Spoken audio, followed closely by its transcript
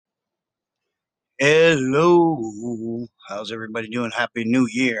Hello. How's everybody doing? Happy New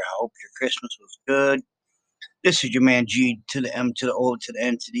Year. I hope your Christmas was good. This is your man G to the M to the O to the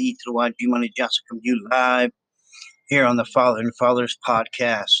N to the E to the Y G Money Johnson coming to you live here on the Father and Fathers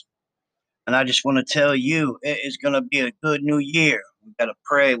podcast. And I just want to tell you, it is going to be a good new year. We got to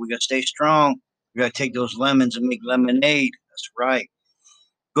pray. We got to stay strong. We got to take those lemons and make lemonade. That's right.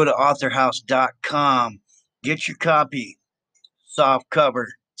 Go to authorhouse.com. Get your copy. Soft cover,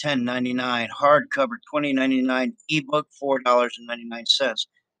 $10.99. Hardcover, $20.99. Ebook, $4.99.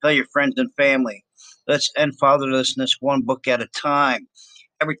 Tell your friends and family. Let's end fatherlessness one book at a time.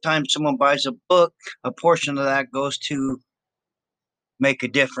 Every time someone buys a book, a portion of that goes to make a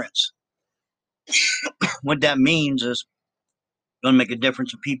difference. What that means is going to make a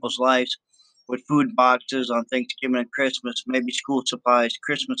difference in people's lives with food boxes on Thanksgiving and Christmas, maybe school supplies,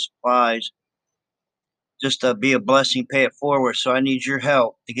 Christmas supplies, just be a blessing, pay it forward. So I need your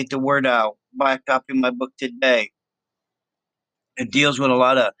help to get the word out. Buy a copy of my book today. It deals with a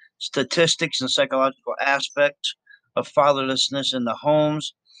lot of statistics and psychological aspects of fatherlessness in the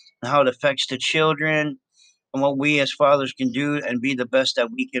homes and how it affects the children and what we as fathers can do and be the best that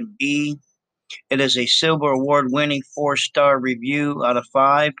we can be. It is a Silver Award winning 4-star review out of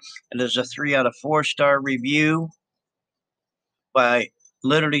 5. It is a 3 out of 4-star review by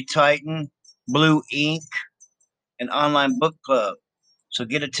Literally Titan, Blue Ink, an online book club. So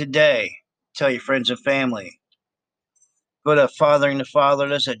get it today. Tell your friends and family. Go to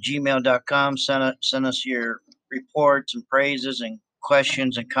fatheringthefatherless at gmail.com. Send us your reports and praises and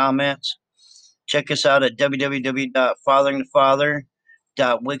questions and comments. Check us out at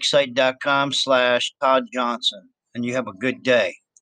www.fatheringthefather.wixsite.com/Todd Johnson. And you have a good day.